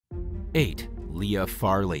8. Leah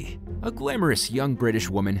Farley. A glamorous young British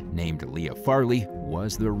woman named Leah Farley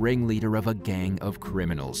was the ringleader of a gang of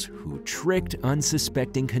criminals who tricked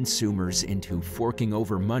unsuspecting consumers into forking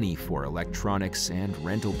over money for electronics and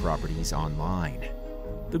rental properties online.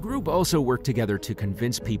 The group also worked together to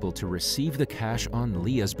convince people to receive the cash on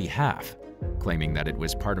Leah's behalf, claiming that it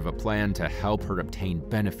was part of a plan to help her obtain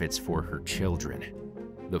benefits for her children.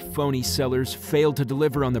 The phony sellers failed to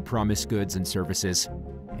deliver on the promised goods and services,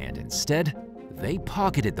 and instead, they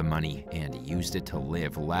pocketed the money and used it to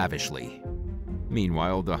live lavishly.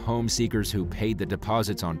 Meanwhile, the home seekers who paid the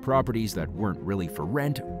deposits on properties that weren't really for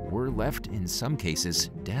rent were left, in some cases,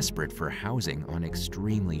 desperate for housing on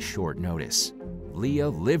extremely short notice. Leah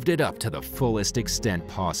lived it up to the fullest extent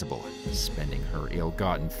possible, spending her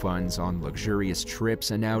ill-gotten funds on luxurious trips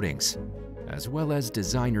and outings, as well as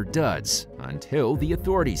designer duds, until the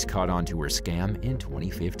authorities caught on to her scam in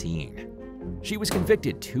 2015. She was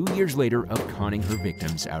convicted 2 years later of conning her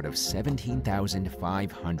victims out of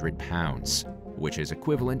 £17,500, which is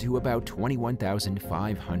equivalent to about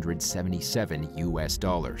 $21,577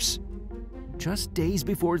 US. Just days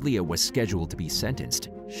before Leah was scheduled to be sentenced,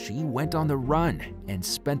 she went on the run and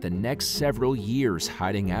spent the next several years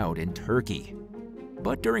hiding out in Turkey.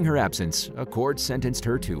 But during her absence, a court sentenced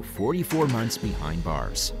her to 44 months behind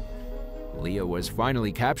bars. Leah was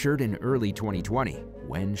finally captured in early 2020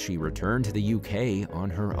 when she returned to the UK on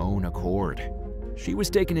her own accord. She was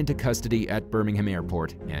taken into custody at Birmingham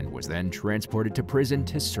Airport and was then transported to prison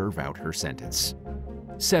to serve out her sentence.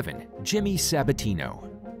 7. Jimmy Sabatino.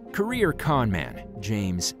 Career con man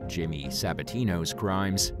James "Jimmy" Sabatino's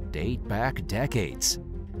crimes date back decades,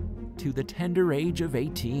 to the tender age of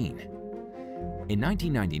 18. In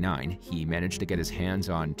 1999, he managed to get his hands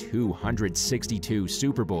on 262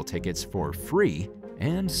 Super Bowl tickets for free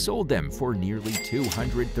and sold them for nearly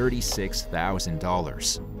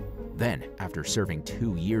 $236,000. Then, after serving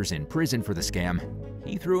 2 years in prison for the scam,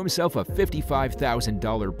 he threw himself a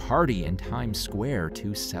 $55,000 party in Times Square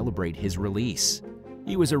to celebrate his release.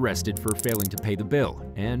 He was arrested for failing to pay the bill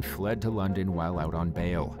and fled to London while out on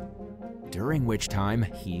bail, during which time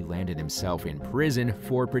he landed himself in prison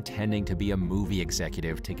for pretending to be a movie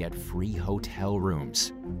executive to get free hotel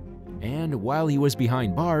rooms. And while he was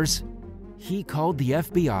behind bars, he called the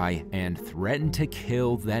FBI and threatened to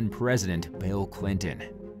kill then-President Bill Clinton.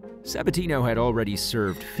 Sabatino had already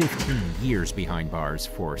served 15 years behind bars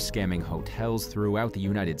for scamming hotels throughout the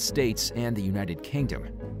United States and the United Kingdom,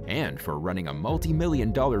 and for running a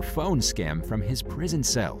multi-million-dollar phone scam from his prison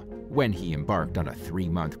cell when he embarked on a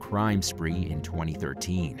 3-month crime spree in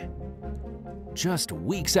 2013. Just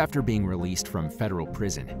weeks after being released from federal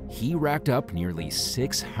prison, he racked up nearly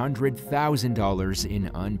 $600,000 in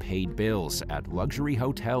unpaid bills at luxury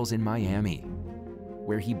hotels in Miami,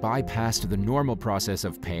 where he bypassed the normal process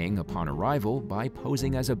of paying upon arrival by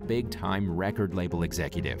posing as a big-time record label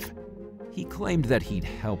executive. He claimed that he'd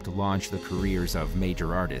helped launch the careers of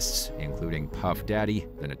major artists, including Puff Daddy,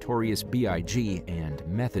 the Notorious B.I.G., and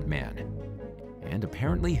Method Man. And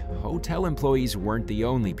apparently, hotel employees weren't the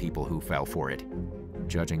only people who fell for it,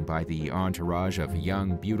 judging by the entourage of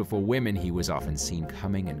young, beautiful women he was often seen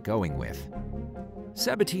coming and going with.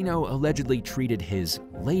 Sabatino allegedly treated his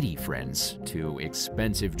lady friends to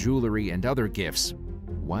expensive jewelry and other gifts,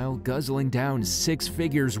 while guzzling down 6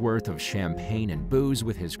 figures worth of champagne and booze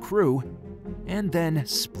with his crew, and then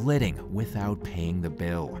splitting without paying the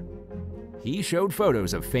bill. He showed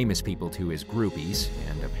photos of famous people to his groupies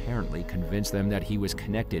and apparently convinced them that he was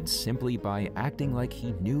connected simply by acting like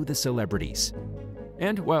he knew the celebrities.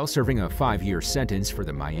 And while serving a 5-year sentence for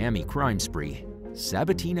the Miami crime spree,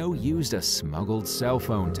 Sabatino used a smuggled cell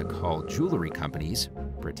phone to call jewelry companies,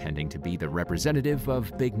 pretending to be the representative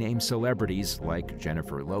of big-name celebrities like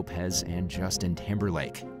Jennifer Lopez and Justin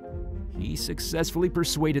Timberlake. He successfully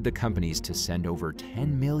persuaded the companies to send over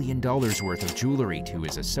 $10 million worth of jewelry to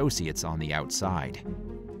his associates on the outside.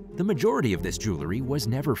 The majority of this jewelry was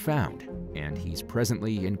never found, and he's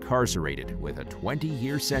presently incarcerated with a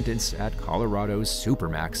 20-year sentence at Colorado's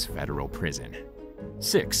Supermax Federal Prison.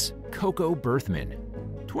 6. Coco Berthman.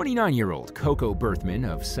 29-year-old Coco Berthman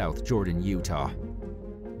of South Jordan, Utah,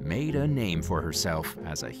 made a name for herself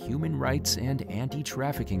as a human rights and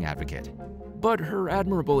anti-trafficking advocate. But her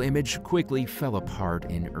admirable image quickly fell apart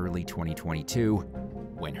in early 2022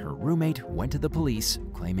 when her roommate went to the police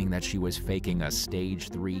claiming that she was faking a stage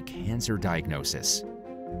 3 cancer diagnosis.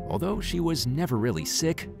 Although she was never really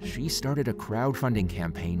sick, she started a crowdfunding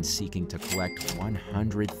campaign seeking to collect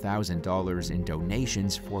 $100,000 in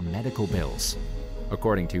donations for medical bills.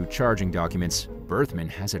 According to charging documents, Berthman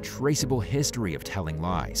has a traceable history of telling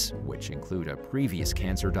lies, which include a previous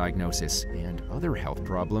cancer diagnosis and other health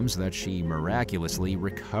problems that she miraculously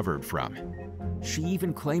recovered from. She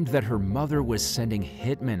even claimed that her mother was sending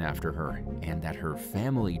hitmen after her and that her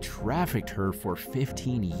family trafficked her for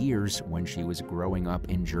 15 years when she was growing up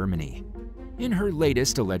in Germany. In her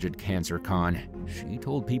latest alleged cancer con, she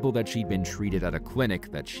told people that she'd been treated at a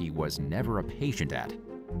clinic that she was never a patient at,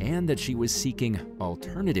 and that she was seeking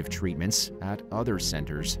alternative treatments at other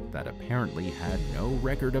centers that apparently had no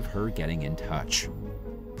record of her getting in touch.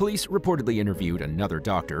 Police reportedly interviewed another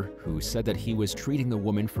doctor who said that he was treating the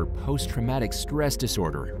woman for post-traumatic stress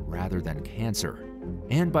disorder rather than cancer.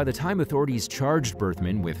 And by the time authorities charged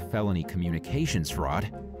Berthman with felony communications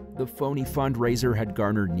fraud, the phony fundraiser had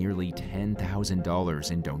garnered nearly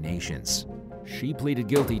 $10,000 in donations. She pleaded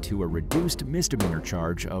guilty to a reduced misdemeanor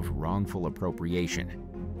charge of wrongful appropriation,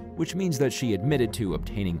 which means that she admitted to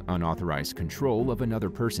obtaining unauthorized control of another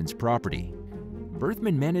person's property.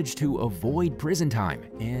 Berthman managed to avoid prison time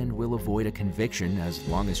and will avoid a conviction as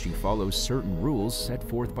long as she follows certain rules set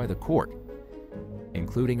forth by the court,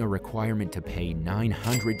 including a requirement to pay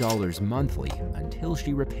 $900 monthly until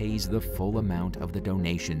she repays the full amount of the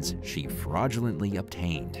donations she fraudulently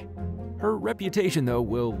obtained. Her reputation, though,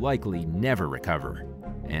 will likely never recover,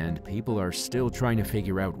 and people are still trying to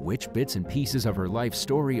figure out which bits and pieces of her life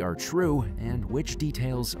story are true and which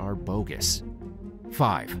details are bogus.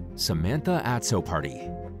 5. Samantha Atsoparty.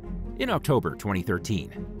 In October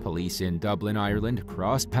 2013, police in Dublin, Ireland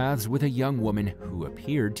crossed paths with a young woman who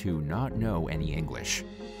appeared to not know any English.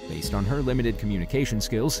 Based on her limited communication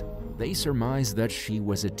skills, they surmised that she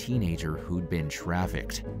was a teenager who'd been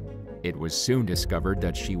trafficked. It was soon discovered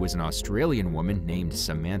that she was an Australian woman named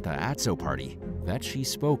Samantha Atsoparty, that she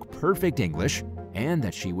spoke perfect English, and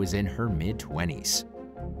that she was in her mid-20s.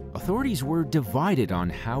 Authorities were divided on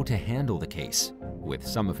how to handle the case, with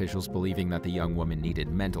some officials believing that the young woman needed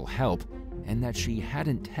mental help and that she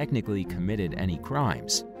hadn't technically committed any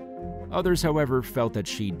crimes. Others, however, felt that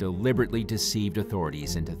she deliberately deceived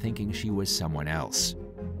authorities into thinking she was someone else.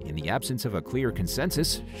 In the absence of a clear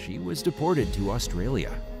consensus, she was deported to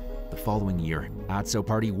Australia. The following year,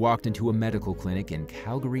 Atsoparty walked into a medical clinic in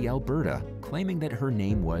Calgary, Alberta, claiming that her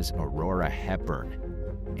name was Aurora Hepburn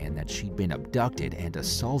and that she'd been abducted and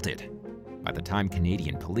assaulted. By the time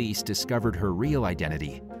Canadian police discovered her real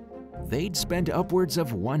identity, they'd spent upwards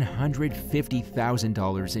of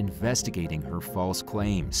 $150,000 investigating her false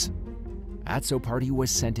claims. Atsoparty was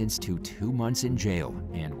sentenced to 2 months in jail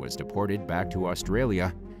and was deported back to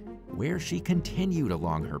Australia, where she continued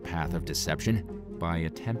along her path of deception by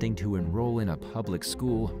attempting to enroll in a public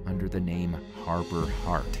school under the name Harper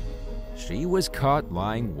Hart. She was caught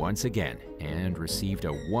lying once again and received a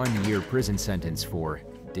 1-year prison sentence for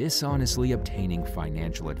dishonestly obtaining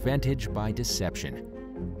financial advantage by deception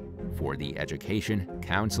for the education,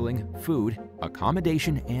 counseling, food,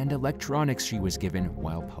 accommodation, and electronics she was given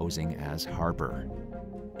while posing as Harper.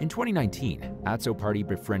 In 2019, Atsoparty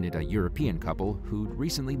befriended a European couple who'd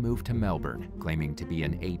recently moved to Melbourne, claiming to be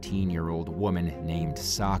an 18-year-old woman named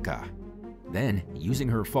Saka. Then, using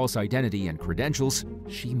her false identity and credentials,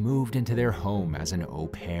 she moved into their home as an au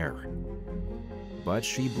pair. But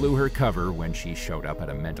she blew her cover when she showed up at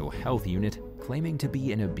a mental health unit, claiming to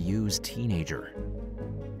be an abused teenager.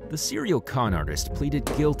 The serial con artist pleaded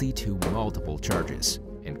guilty to multiple charges,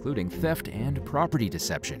 including theft and property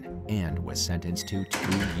deception, and was sentenced to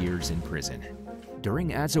 2 years in prison. During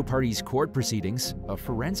Atsoparty's court proceedings, a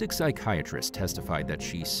forensic psychiatrist testified that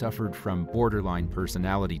she suffered from borderline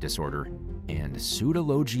personality disorder and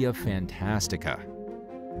pseudologia fantastica,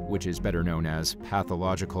 which is better known as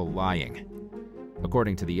pathological lying.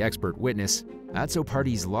 According to the expert witness,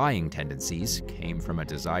 Atsoparty's lying tendencies came from a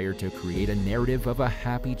desire to create a narrative of a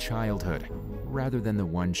happy childhood, rather than the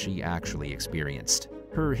one she actually experienced.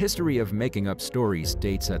 Her history of making up stories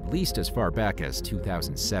dates at least as far back as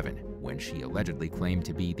 2007, when she allegedly claimed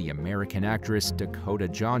to be the American actress Dakota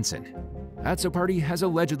Johnson. Atsoparty has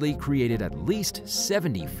allegedly created at least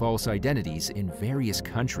 70 false identities in various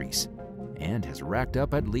countries, and has racked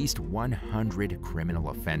up at least 100 criminal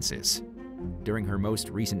offenses. During her most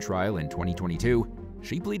recent trial in 2022,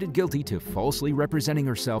 she pleaded guilty to falsely representing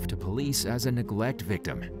herself to police as a neglect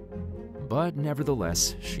victim. But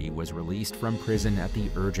nevertheless, she was released from prison at the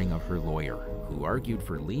urging of her lawyer, who argued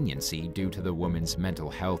for leniency due to the woman's mental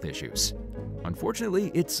health issues. Unfortunately,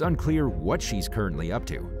 it's unclear what she's currently up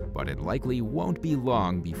to, but it likely won't be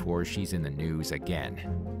long before she's in the news again.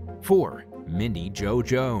 4. Mindy Jo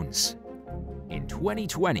Jones. In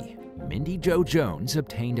 2020, Mindy Jo Jones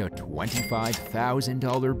obtained a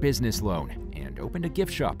 $25,000 business loan and opened a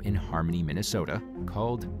gift shop in Harmony, Minnesota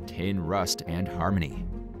called Tin Rust and Harmony.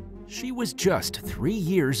 She was just 3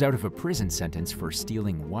 years out of a prison sentence for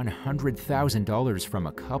stealing $100,000 from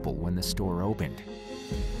a couple when the store opened.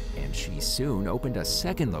 And she soon opened a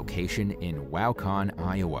second location in Waukon,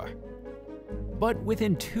 Iowa. But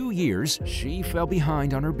within 2 years, she fell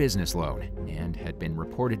behind on her business loan and had been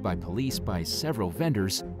reported by police by several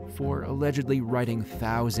vendors for allegedly writing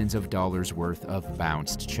thousands of dollars worth of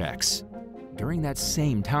bounced checks. During that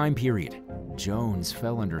same time period, Jones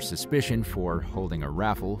fell under suspicion for holding a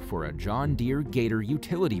raffle for a John Deere Gator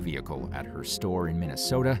utility vehicle at her store in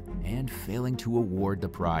Minnesota and failing to award the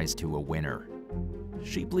prize to a winner.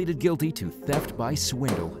 She pleaded guilty to theft by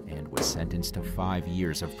swindle and was sentenced to 5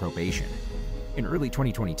 years of probation. In early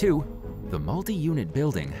 2022, the multi-unit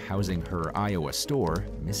building housing her Iowa store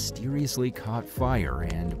mysteriously caught fire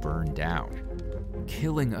and burned down,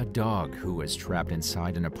 killing a dog who was trapped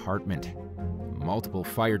inside an apartment. Multiple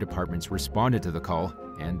fire departments responded to the call,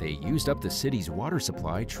 and they used up the city's water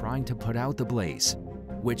supply trying to put out the blaze,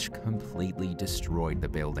 which completely destroyed the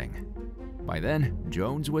building. By then,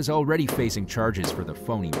 Jones was already facing charges for the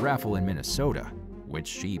phony raffle in Minnesota, which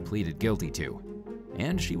she pleaded guilty to.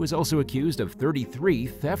 And she was also accused of 33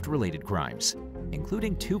 theft-related crimes,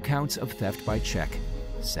 including 2 counts of theft by check,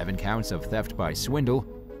 7 counts of theft by swindle,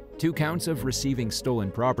 2 counts of receiving stolen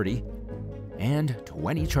property, and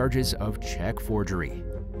 20 charges of check forgery.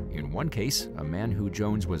 In one case, a man who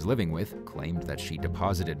Jones was living with claimed that she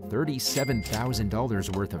deposited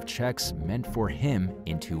 $37,000 worth of checks meant for him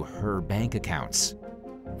into her bank accounts.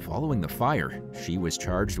 Following the fire, she was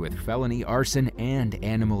charged with felony arson and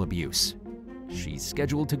animal abuse. She's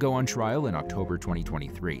scheduled to go on trial in October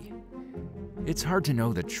 2023. It's hard to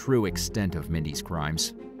know the true extent of Mindy's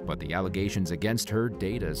crimes, but the allegations against her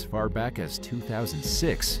date as far back as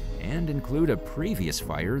 2006 and include a previous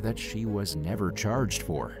fire that she was never charged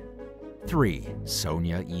for. 3.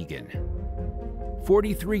 Sonia Egan.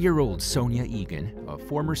 43-year-old Sonia Egan, a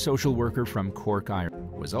former social worker from Cork, Ireland,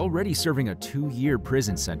 was already serving a 2-year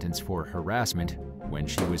prison sentence for harassment when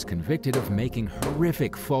she was convicted of making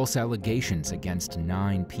horrific false allegations against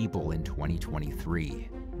 9 people in 2023.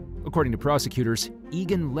 According to prosecutors,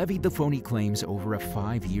 Egan levied the phony claims over a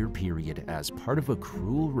 5-year period as part of a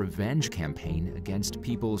cruel revenge campaign against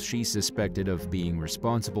people she suspected of being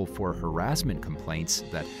responsible for harassment complaints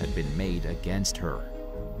that had been made against her.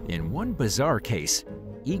 In one bizarre case,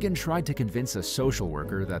 Egan tried to convince a social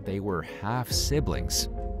worker that they were half-siblings,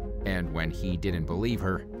 and when he didn't believe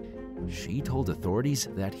her, she told authorities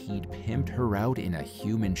that he'd pimped her out in a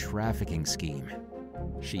human trafficking scheme.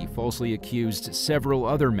 She falsely accused several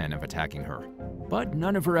other men of attacking her, but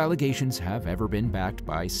none of her allegations have ever been backed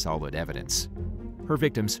by solid evidence. Her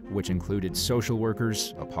victims, which included social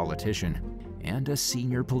workers, a politician, and a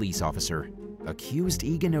senior police officer, accused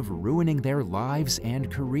Egan of ruining their lives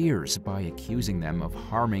and careers by accusing them of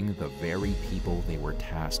harming the very people they were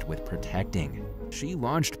tasked with protecting. She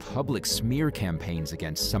launched public smear campaigns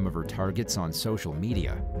against some of her targets on social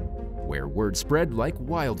media, where word spread like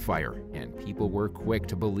wildfire and people were quick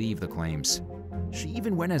to believe the claims. She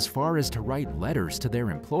even went as far as to write letters to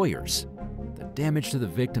their employers. The damage to the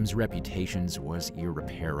victims' reputations was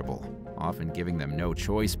irreparable, often giving them no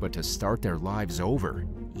choice but to start their lives over,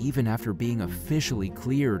 even after being officially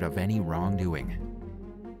cleared of any wrongdoing.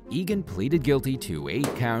 Egan pleaded guilty to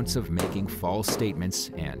 8 counts of making false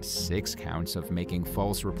statements and 6 counts of making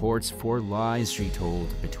false reports for lies she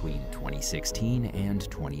told between 2016 and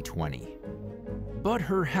 2020. But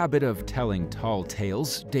her habit of telling tall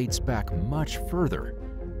tales dates back much further.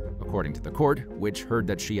 According to the court, which heard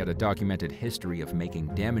that she had a documented history of making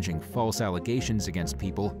damaging false allegations against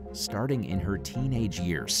people starting in her teenage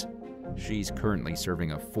years. She's currently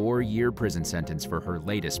serving a 4-year prison sentence for her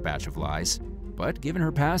latest batch of lies, but given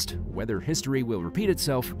her past, whether history will repeat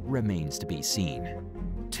itself remains to be seen.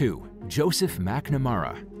 2. Joseph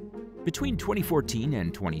McNamara. Between 2014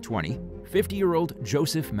 and 2020, 50-year-old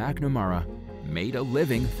Joseph McNamara made a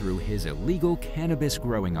living through his illegal cannabis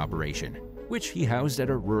growing operation, which he housed at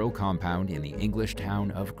a rural compound in the English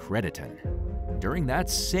town of Crediton. During that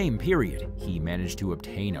same period, he managed to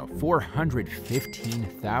obtain a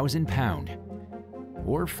 £415,000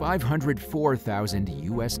 or $504,000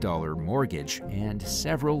 US mortgage and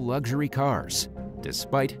several luxury cars,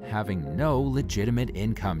 despite having no legitimate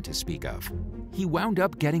income to speak of. He wound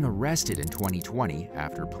up getting arrested in 2020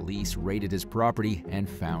 after police raided his property and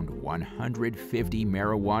found 150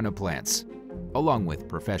 marijuana plants, along with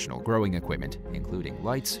professional growing equipment, including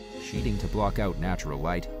lights, sheeting to block out natural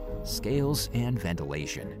light, scales, and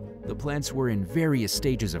ventilation. The plants were in various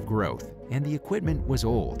stages of growth, and the equipment was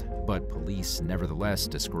old, but police nevertheless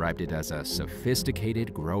described it as a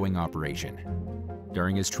sophisticated growing operation.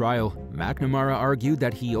 During his trial, McNamara argued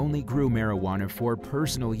that he only grew marijuana for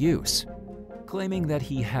personal use, claiming that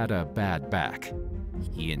he had a bad back.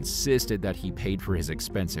 He insisted that he paid for his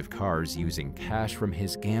expensive cars using cash from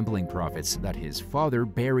his gambling profits that his father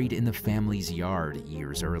buried in the family's yard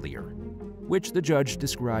years earlier, which the judge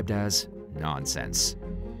described as nonsense.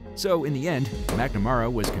 So in the end,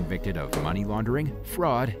 McNamara was convicted of money laundering,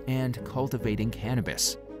 fraud, and cultivating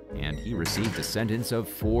cannabis, and he received a sentence of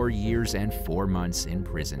 4 years and 4 months in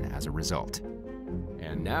prison as a result.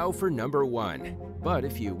 And now for number 1. But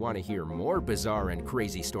if you want to hear more bizarre and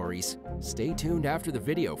crazy stories, stay tuned after the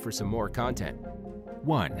video for some more content.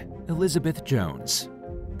 1. Elizabeth Jones.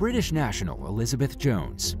 British national Elizabeth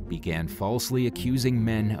Jones began falsely accusing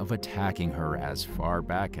men of attacking her as far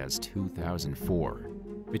back as 2004.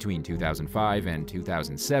 Between 2005 and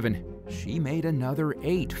 2007, she made another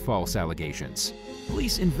 8 false allegations.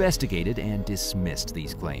 Police investigated and dismissed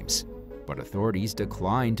these claims, but authorities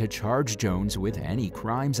declined to charge Jones with any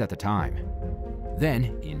crimes at the time.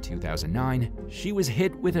 Then, in 2009, she was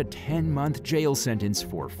hit with a 10-month jail sentence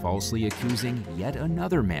for falsely accusing yet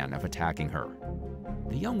another man of attacking her.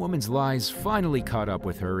 The young woman's lies finally caught up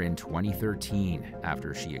with her in 2013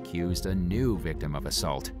 after she accused a new victim of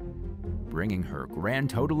assault, bringing her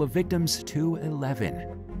grand total of victims to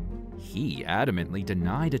 11. He adamantly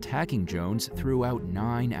denied attacking Jones throughout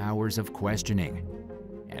 9 hours of questioning,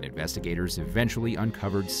 and investigators eventually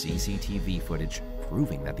uncovered CCTV footage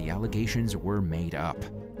proving that the allegations were made up.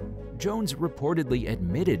 Jones reportedly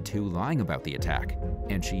admitted to lying about the attack,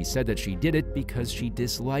 and she said that she did it because she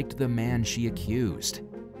disliked the man she accused.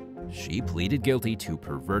 She pleaded guilty to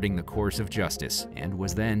perverting the course of justice and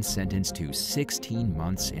was then sentenced to 16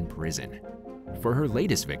 months in prison. For her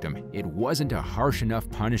latest victim, it wasn't a harsh enough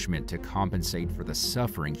punishment to compensate for the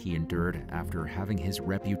suffering he endured after having his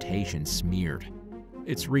reputation smeared.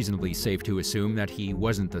 It's reasonably safe to assume that he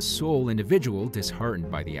wasn't the sole individual disheartened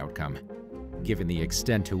by the outcome, given the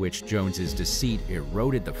extent to which Jones's deceit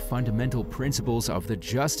eroded the fundamental principles of the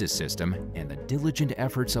justice system and the diligent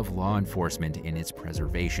efforts of law enforcement in its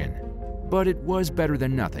preservation. But it was better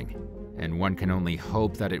than nothing, and one can only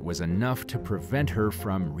hope that it was enough to prevent her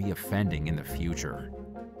from reoffending in the future.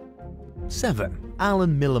 7.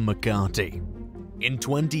 Alan Miller McCarty. In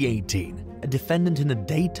 2018, a defendant in a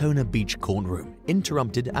Daytona Beach courtroom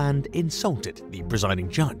interrupted and insulted the presiding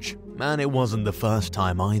judge, and it wasn't the first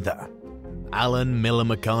time either. Alan Miller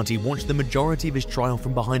McCarty watched the majority of his trial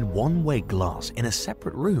from behind one-way glass in a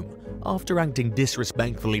separate room after acting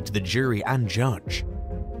disrespectfully to the jury and judge.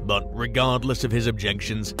 But regardless of his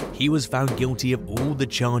objections, he was found guilty of all the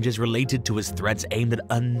charges related to his threats aimed at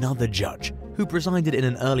another judge who presided in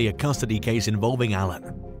an earlier custody case involving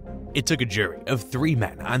Alan. It took a jury of 3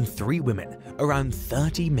 men and 3 women around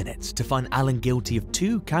 30 minutes to find Alan guilty of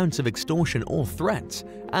 2 counts of extortion or threats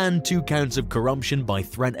and 2 counts of corruption by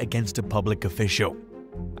threat against a public official.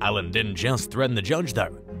 Alan didn't just threaten the judge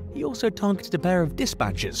though, he also targeted a pair of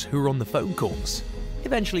dispatchers who were on the phone calls.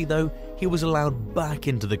 Eventually though, he was allowed back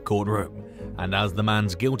into the courtroom, and as the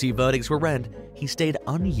man's guilty verdicts were read, he stayed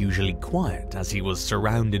unusually quiet as he was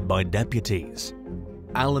surrounded by deputies.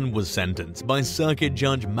 Alan was sentenced by Circuit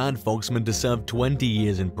Judge Matt Foxman to serve 20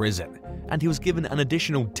 years in prison, and he was given an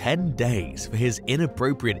additional 10 days for his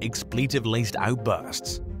inappropriate expletive-laced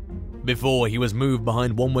outbursts. Before he was moved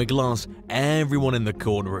behind one-way glass, everyone in the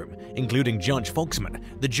courtroom, including Judge Foxman,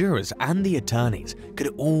 the jurors, and the attorneys,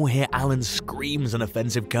 could all hear Alan's screams and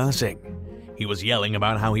offensive cursing. He was yelling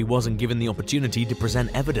about how he wasn't given the opportunity to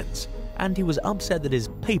present evidence, and he was upset that his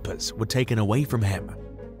papers were taken away from him.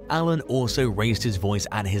 Alan also raised his voice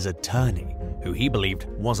at his attorney, who he believed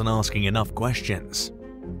wasn't asking enough questions.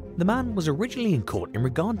 The man was originally in court in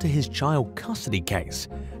regard to his child custody case,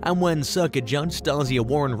 and when Circuit Judge Stasia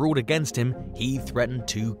Warren ruled against him, he threatened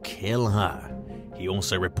to kill her. He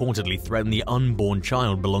also reportedly threatened the unborn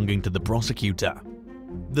child belonging to the prosecutor.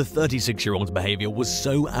 The 36-year-old's behavior was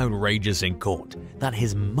so outrageous in court that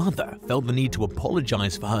his mother felt the need to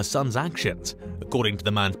apologize for her son's actions, according to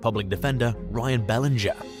the man's public defender, Ryan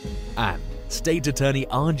Bellinger. And State Attorney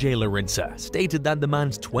R.J. Laritza stated that the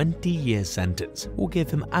man's 20-year sentence will give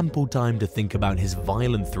him ample time to think about his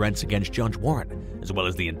violent threats against Judge Warren, as well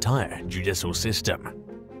as the entire judicial system.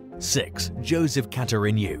 6. Joseph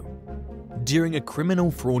Catarineau. During a criminal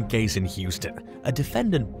fraud case in Houston, a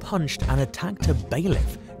defendant punched and attacked a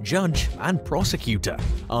bailiff, judge, and prosecutor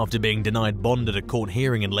after being denied bond at a court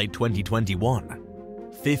hearing in late 2021.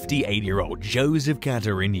 58-year-old Joseph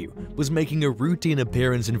Catarino was making a routine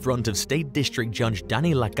appearance in front of State District Judge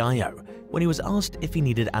Danny Lacayo when he was asked if he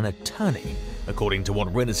needed an attorney, according to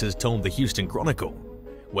what witnesses told the Houston Chronicle.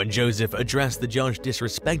 When Joseph addressed the judge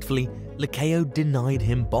disrespectfully, Lacayo denied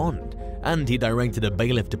him bond, and he directed a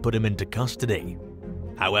bailiff to put him into custody.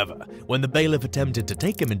 However, when the bailiff attempted to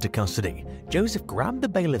take him into custody, Joseph grabbed the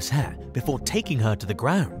bailiff's hair before taking her to the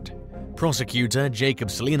ground. Prosecutor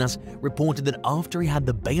Jacob Salinas reported that after he had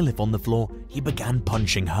the bailiff on the floor, he began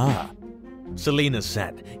punching her. Salinas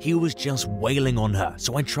said, "He was just wailing on her,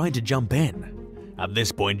 so I tried to jump in." At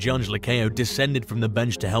this point, Judge Lacayo descended from the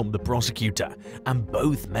bench to help the prosecutor, and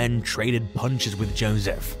both men traded punches with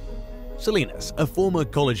Joseph. Salinas, a former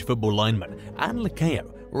college football lineman, and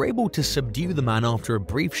Lacayo were able to subdue the man after a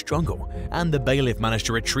brief struggle, and the bailiff managed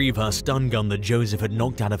to retrieve her stun gun that Joseph had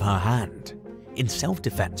knocked out of her hand. In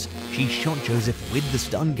self-defense, she shot Joseph with the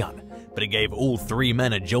stun gun, but it gave all three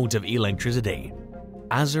men a jolt of electricity.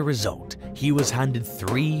 As a result, he was handed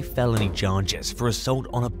 3 felony charges for assault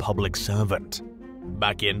on a public servant.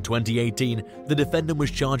 Back in 2018, the defendant was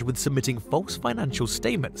charged with submitting false financial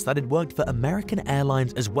statements that had worked for American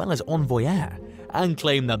Airlines as well as Envoy Air, and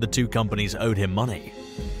claimed that the two companies owed him money.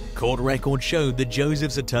 Court records showed that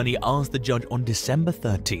Joseph's attorney asked the judge on December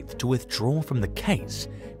 13th to withdraw from the case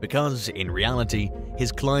because, in reality,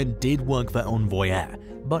 his client did work for Envoy Air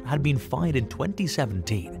but had been fired in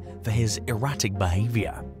 2017 for his erratic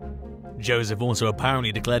behavior. Joseph also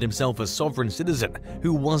apparently declared himself a sovereign citizen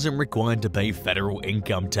who wasn't required to pay federal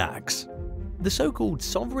income tax. The so-called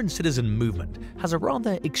sovereign citizen movement has a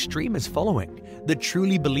rather extremist following that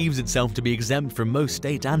truly believes itself to be exempt from most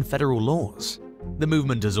state and federal laws. The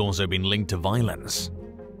movement has also been linked to violence.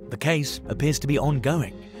 The case appears to be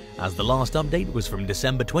ongoing, as the last update was from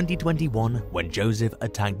December 2021 when Joseph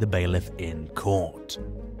attacked the bailiff in court.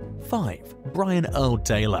 5. Brian Earl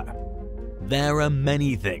Taylor. There are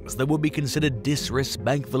many things that would be considered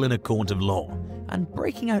disrespectful in a court of law, and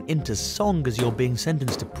breaking out into song as you're being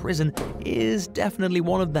sentenced to prison is definitely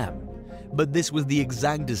one of them. But this was the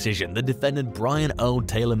exact decision the defendant Brian Earl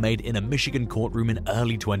Taylor made in a Michigan courtroom in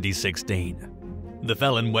early 2016. The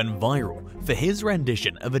felon went viral for his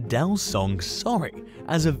rendition of Adele's song Sorry,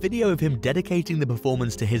 as a video of him dedicating the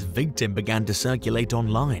performance to his victim began to circulate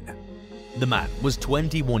online. The man was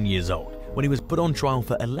 21 years old when he was put on trial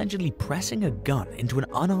for allegedly pressing a gun into an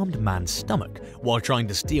unarmed man's stomach while trying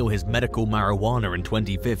to steal his medical marijuana in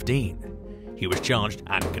 2015. He was charged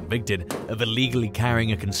and convicted of illegally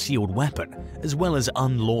carrying a concealed weapon, as well as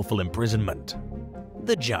unlawful imprisonment.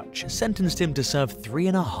 The judge sentenced him to serve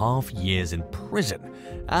 3.5 years in prison,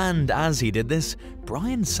 and as he did this,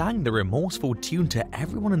 Brian sang the remorseful tune to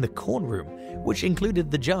everyone in the courtroom, which included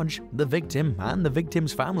the judge, the victim, and the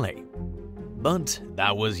victim's family. But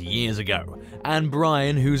that was years ago, and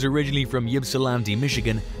Brian, who's originally from Ypsilanti,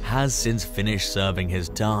 Michigan, has since finished serving his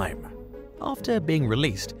time. After being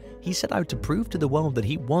released, he set out to prove to the world that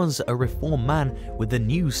he was a reformed man with a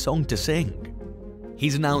new song to sing.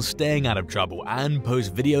 He's now staying out of trouble and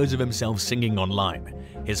posts videos of himself singing online,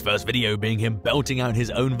 his first video being him belting out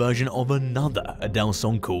his own version of another Adele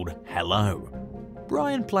song called Hello.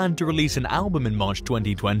 Brian planned to release an album in March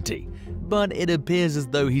 2020, but it appears as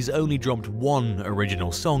though he's only dropped one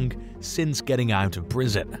original song since getting out of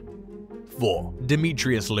prison. 4.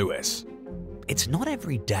 Demetrius Lewis. It's not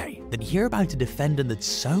every day that you hear about a defendant that's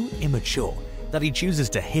so immature that he chooses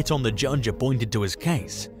to hit on the judge appointed to his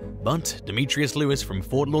case, but Demetrius Lewis from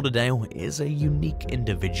Fort Lauderdale is a unique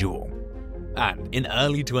individual. And in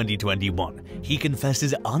early 2021, he confessed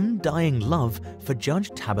his undying love for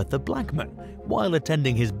Judge Tabitha Blackman while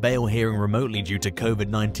attending his bail hearing remotely due to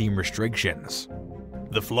COVID-19 restrictions.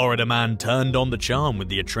 The Florida man turned on the charm with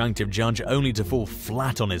the attractive judge only to fall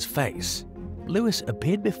flat on his face. Lewis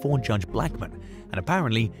appeared before Judge Blackman, and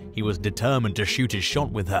apparently he was determined to shoot his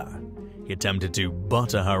shot with her. He attempted to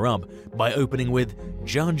butter her up by opening with,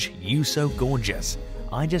 "Judge, you so gorgeous.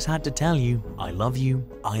 I just had to tell you, I love you,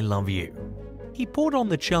 I love you." He poured on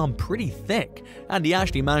the charm pretty thick, and he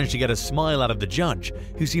actually managed to get a smile out of the judge,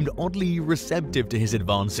 who seemed oddly receptive to his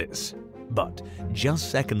advances. But just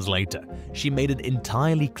seconds later, she made it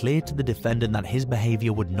entirely clear to the defendant that his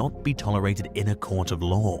behavior would not be tolerated in a court of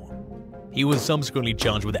law. He was subsequently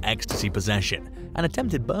charged with ecstasy possession and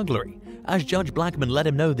attempted burglary, as Judge Blackman let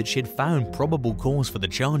him know that she had found probable cause for the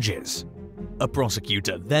charges. A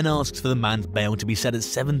prosecutor then asks for the man's bail to be set at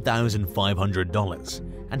 $7,500,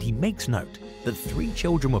 and he makes note that 3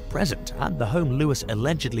 children were present at the home Lewis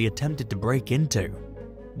allegedly attempted to break into.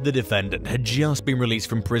 The defendant had just been released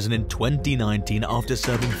from prison in 2019 after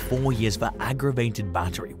serving 4 years for aggravated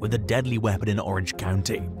battery with a deadly weapon in Orange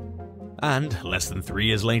County. And less than 3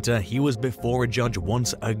 years later, he was before a judge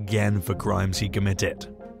once again for crimes he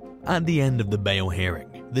committed. At the end of the bail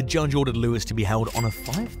hearing, the judge ordered Lewis to be held on a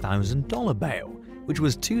 $5,000 bail, which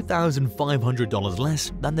was $2,500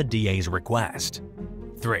 less than the DA's request.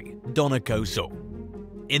 3. Donna Kozul.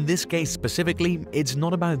 In this case specifically, it's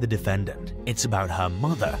not about the defendant, it's about her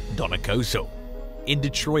mother, Donna Kozul. In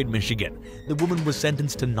Detroit, Michigan, the woman was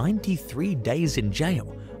sentenced to 93 days in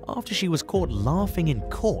jail after she was caught laughing in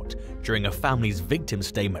court during a family's victim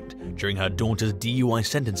statement during her daughter's DUI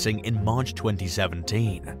sentencing in March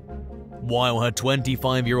 2017. While her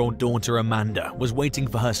 25-year-old daughter Amanda was waiting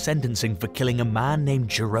for her sentencing for killing a man named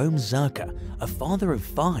Jerome Zerka, a father of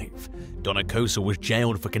 5, Donna Kozul was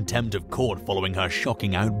jailed for contempt of court following her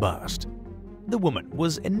shocking outburst. The woman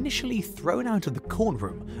was initially thrown out of the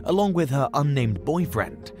courtroom along with her unnamed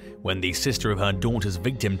boyfriend when the sister of her daughter's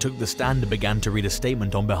victim took the stand and began to read a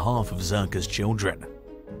statement on behalf of Zerka's children.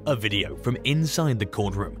 A video from inside the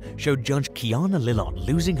courtroom showed Judge Kiana Lillard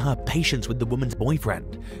losing her patience with the woman's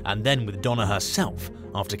boyfriend and then with Donna herself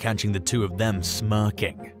after catching the two of them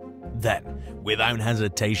smirking. Then, without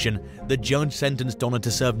hesitation, the judge sentenced Donna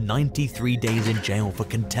to serve 93 days in jail for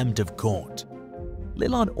contempt of court.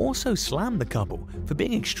 Lillard also slammed the couple for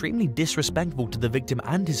being extremely disrespectful to the victim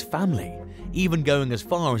and his family, even going as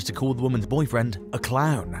far as to call the woman's boyfriend a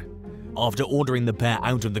clown. After ordering the pair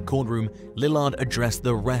out of the courtroom, Lillard addressed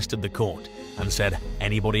the rest of the court and said,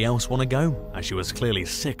 "Anybody else want to go?" as she was clearly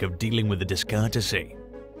sick of dealing with the discourtesy.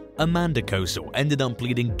 Amanda Kozul ended up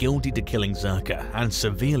pleading guilty to killing Zerka and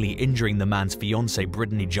severely injuring the man's fiancée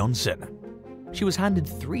Brittany Johnson. She was handed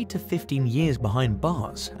 3 to 15 years behind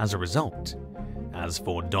bars as a result. As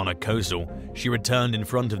for Donna Kozul, she returned in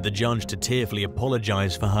front of the judge to tearfully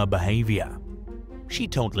apologize for her behavior. She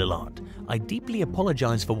told Lillard, "I deeply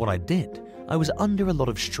apologize for what I did. I was under a lot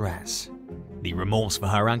of stress." The remorse for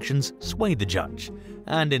her actions swayed the judge,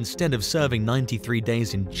 and instead of serving 93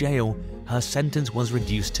 days in jail, her sentence was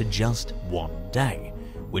reduced to just 1 day,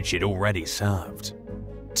 which she'd already served.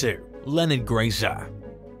 2. Leonid Graser.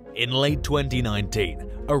 In late 2019,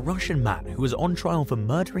 a Russian man who was on trial for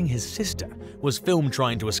murdering his sister was filmed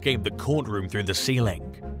trying to escape the courtroom through the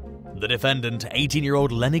ceiling. The defendant,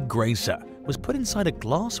 18-year-old Leonid Graser, was put inside a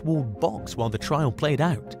glass-walled box while the trial played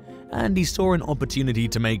out, and he saw an opportunity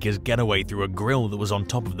to make his getaway through a grill that was on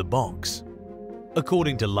top of the box.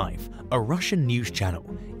 According to Life, a Russian news channel,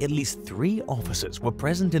 at least 3 officers were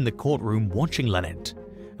present in the courtroom watching Leonid,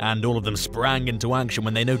 and all of them sprang into action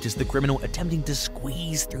when they noticed the criminal attempting to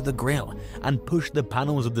squeeze through the grill and push the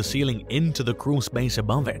panels of the ceiling into the crawl space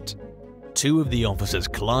above it. 2 of the officers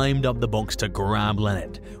climbed up the box to grab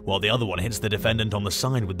Leonid, while the other one hits the defendant on the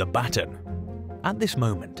side with the baton. At this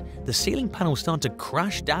moment, the ceiling panels start to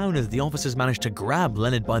crash down as the officers manage to grab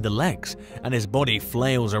Leonid by the legs, and his body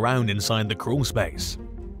flails around inside the crawl space.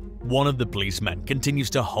 One of the policemen continues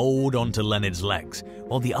to hold onto Leonid's legs,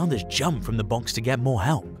 while the others jump from the box to get more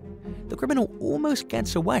help. The criminal almost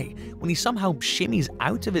gets away when he somehow shimmies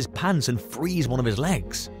out of his pants and frees one of his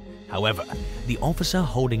legs. However, the officer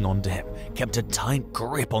holding onto him kept a tight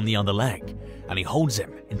grip on the other leg, and he holds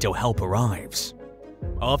him until help arrives.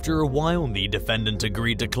 After a while, the defendant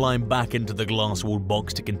agreed to climb back into the glass-walled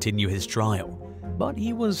box to continue his trial, but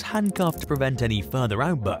he was handcuffed to prevent any further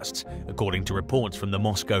outbursts, according to reports from the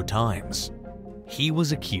Moscow Times. He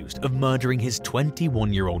was accused of murdering his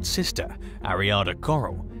 21-year-old sister, Ariadna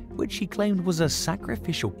Korol, which he claimed was a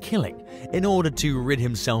sacrificial killing in order to rid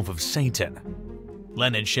himself of Satan.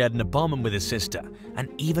 Leonid shared an apartment with his sister and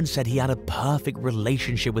even said he had a perfect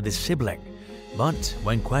relationship with his sibling. But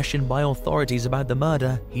when questioned by authorities about the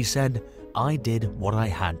murder, he said, "I did what I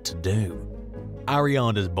had to do."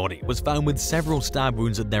 Ariadna's body was found with several stab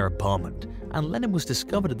wounds at their apartment, and Leonid was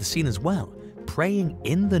discovered at the scene as well, praying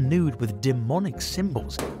in the nude with demonic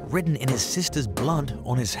symbols written in his sister's blood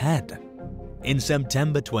on his head. In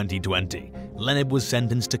September 2020, Leonid was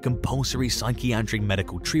sentenced to compulsory psychiatric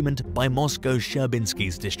medical treatment by Moscow's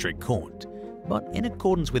Shcherbinsky's district court. But in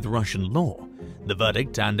accordance with Russian law, the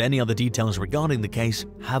verdict and any other details regarding the case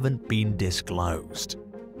haven't been disclosed.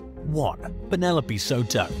 1. Penelope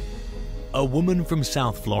Soto. A woman from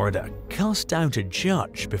South Florida cussed out a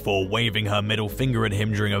judge before waving her middle finger at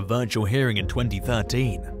him during a virtual hearing in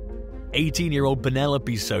 2013. 18-year-old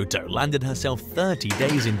Penelope Soto landed herself 30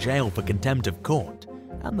 days in jail for contempt of court,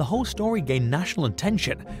 and the whole story gained national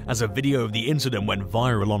attention as a video of the incident went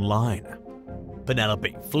viral online.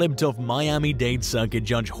 Penelope flipped off Miami-Dade Circuit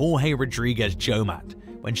Judge Jorge Rodriguez Chomat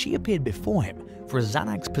when she appeared before him for a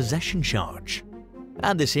Xanax possession charge.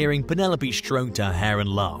 At this hearing, Penelope stroked her hair and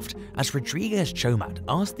laughed as Rodriguez Chomat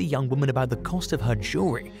asked the young woman about the cost of her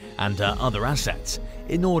jewelry and her other assets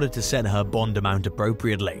in order to set her bond amount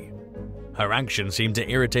appropriately. Her actions seemed to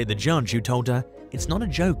irritate the judge, who told her, "It's not a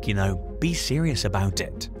joke, you know, be serious about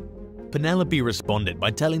it." Penelope responded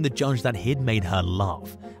by telling the judge that he'd made her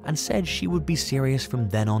laugh and said she would be serious from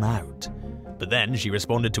then on out. But then she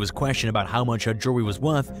responded to his question about how much her jewelry was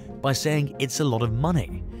worth by saying it's a lot of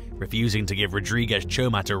money, refusing to give Rodriguez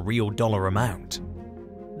Chomat a real dollar amount.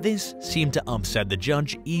 This seemed to upset the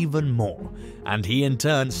judge even more, and he in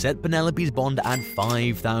turn set Penelope's bond at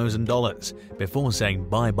 $5,000 before saying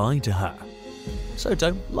bye-bye to her.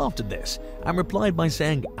 Soto laughed at this and replied by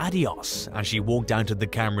saying adios as she walked out of the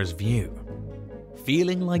camera's view.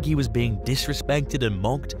 Feeling like he was being disrespected and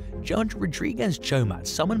mocked, Judge Rodriguez Chomat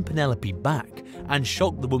summoned Penelope back and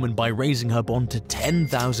shocked the woman by raising her bond to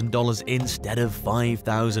 $10,000 instead of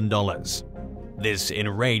 $5,000. This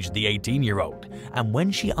enraged the 18-year-old, and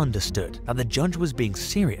when she understood that the judge was being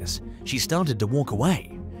serious, she started to walk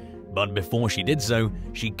away. But before she did so,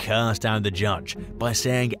 she cursed out the judge by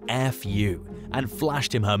saying "F you" and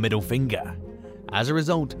flashed him her middle finger. As a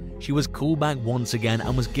result, she was called back once again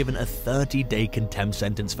and was given a 30-day contempt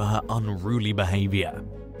sentence for her unruly behavior.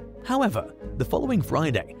 However, the following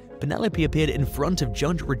Friday, Penelope appeared in front of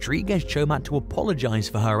Judge Rodriguez Chomat to apologize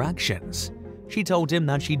for her actions. She told him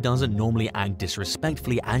that she doesn't normally act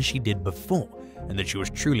disrespectfully as she did before, and that she was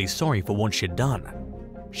truly sorry for what she'd done.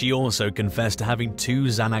 She also confessed to having 2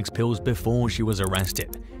 Xanax pills before she was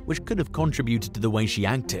arrested, which could have contributed to the way she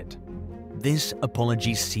acted. This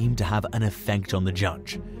apology seemed to have an effect on the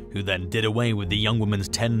judge, who then did away with the young woman's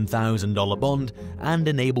 $10,000 bond and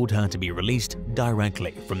enabled her to be released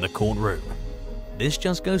directly from the courtroom. This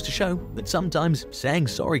just goes to show that sometimes saying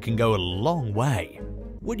sorry can go a long way.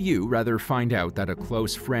 Would you rather find out that a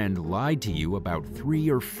close friend lied to you about 3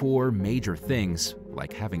 or 4 major things,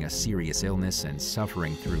 like having a serious illness and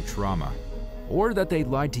suffering through trauma, or that they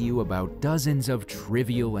lied to you about dozens of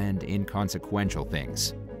trivial and inconsequential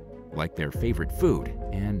things, like their favorite food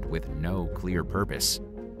and with no clear purpose?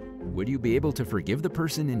 Would you be able to forgive the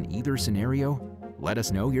person in either scenario? Let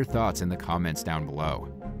us know your thoughts in the comments down below.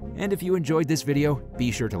 And if you enjoyed this video,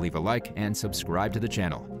 be sure to leave a like and subscribe to the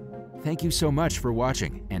channel. Thank you so much for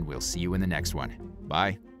watching, and we'll see you in the next one.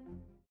 Bye.